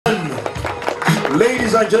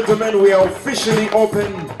Ladies and gentlemen, we are officially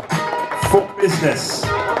open for business.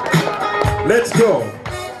 Let's go.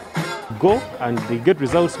 Go and they get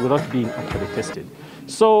results without being actually tested.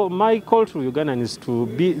 So my call to Ugandans is to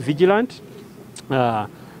be vigilant,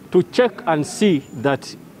 to check and see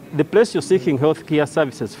that the place you're seeking healthcare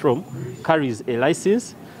services from carries a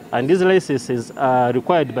license, and these licenses are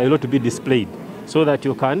required by law to be displayed so that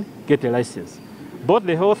you can get a license. Both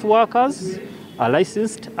the health workers are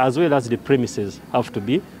licensed as well as the premises have to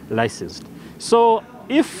be licensed. So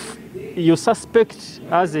if you suspect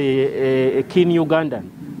as a keen Ugandan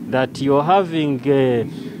that you're having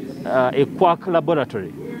a quack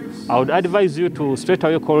laboratory, I would advise you to straight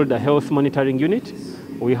away call the health monitoring unit.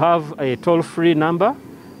 We have a toll-free number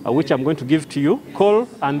which I'm going to give to you. Call,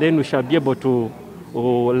 and then we shall be able to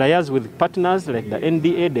liaise with partners like the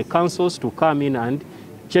NDA, the councils, to come in and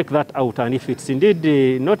check that out. And if it's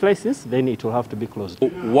indeed not licensed, then it will have to be closed.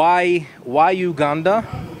 Why Uganda?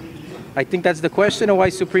 I think that's the question. Or why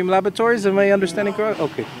Supreme Laboratories? Am I understanding correct?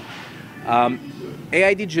 Okay.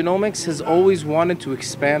 AID Genomics has always wanted to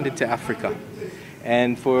expand into Africa.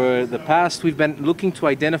 And for the past, we've been looking to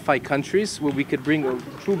identify countries where we could bring a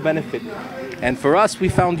true benefit. And for us, we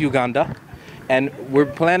found Uganda. And we're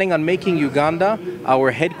planning on making Uganda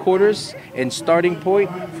our headquarters and starting point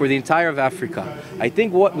for the entire of Africa. I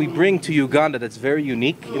think what we bring to Uganda that's very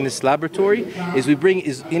unique in this laboratory is we bring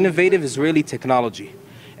innovative Israeli technology.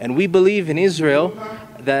 And we believe in Israel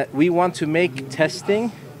that we want to make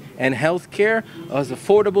testing and healthcare as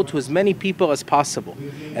affordable to as many people as possible.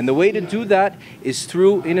 And the way to do that is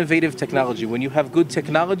through innovative technology. When you have good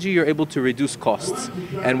technology, you're able to reduce costs.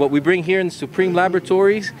 And what we bring here in Supreme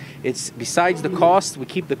Laboratories, it's besides the cost, we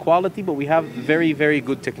keep the quality, but we have very, very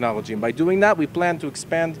good technology. And by doing that, we plan to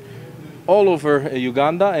expand all over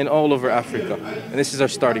Uganda and all over Africa. And this is our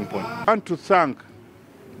starting point. I want to thank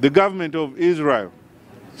the government of Israel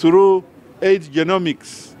through AID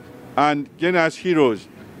Genomics and Generous Heroes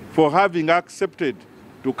for having accepted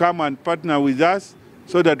to come and partner with us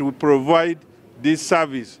so that we provide this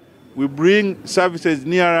service. We bring services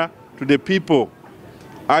nearer to the people.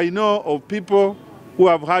 I know of people who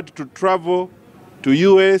have had to travel to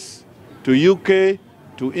US, to UK,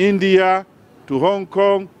 to India, to Hong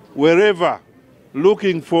Kong, wherever,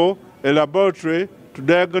 looking for a laboratory to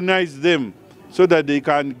diagnose them so that they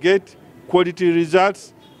can get quality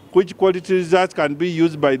results, which quality results can be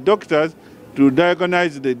used by doctors to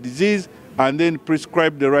diagnose the disease and then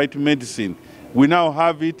prescribe the right medicine. We now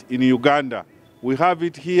have it in Uganda. We have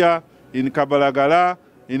it here in Kabalagala,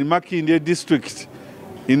 in Makindye district,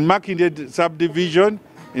 in Makindye subdivision,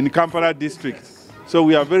 in Kampala district. So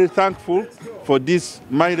we are very thankful for this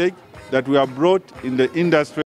mileage that we have brought in the industry.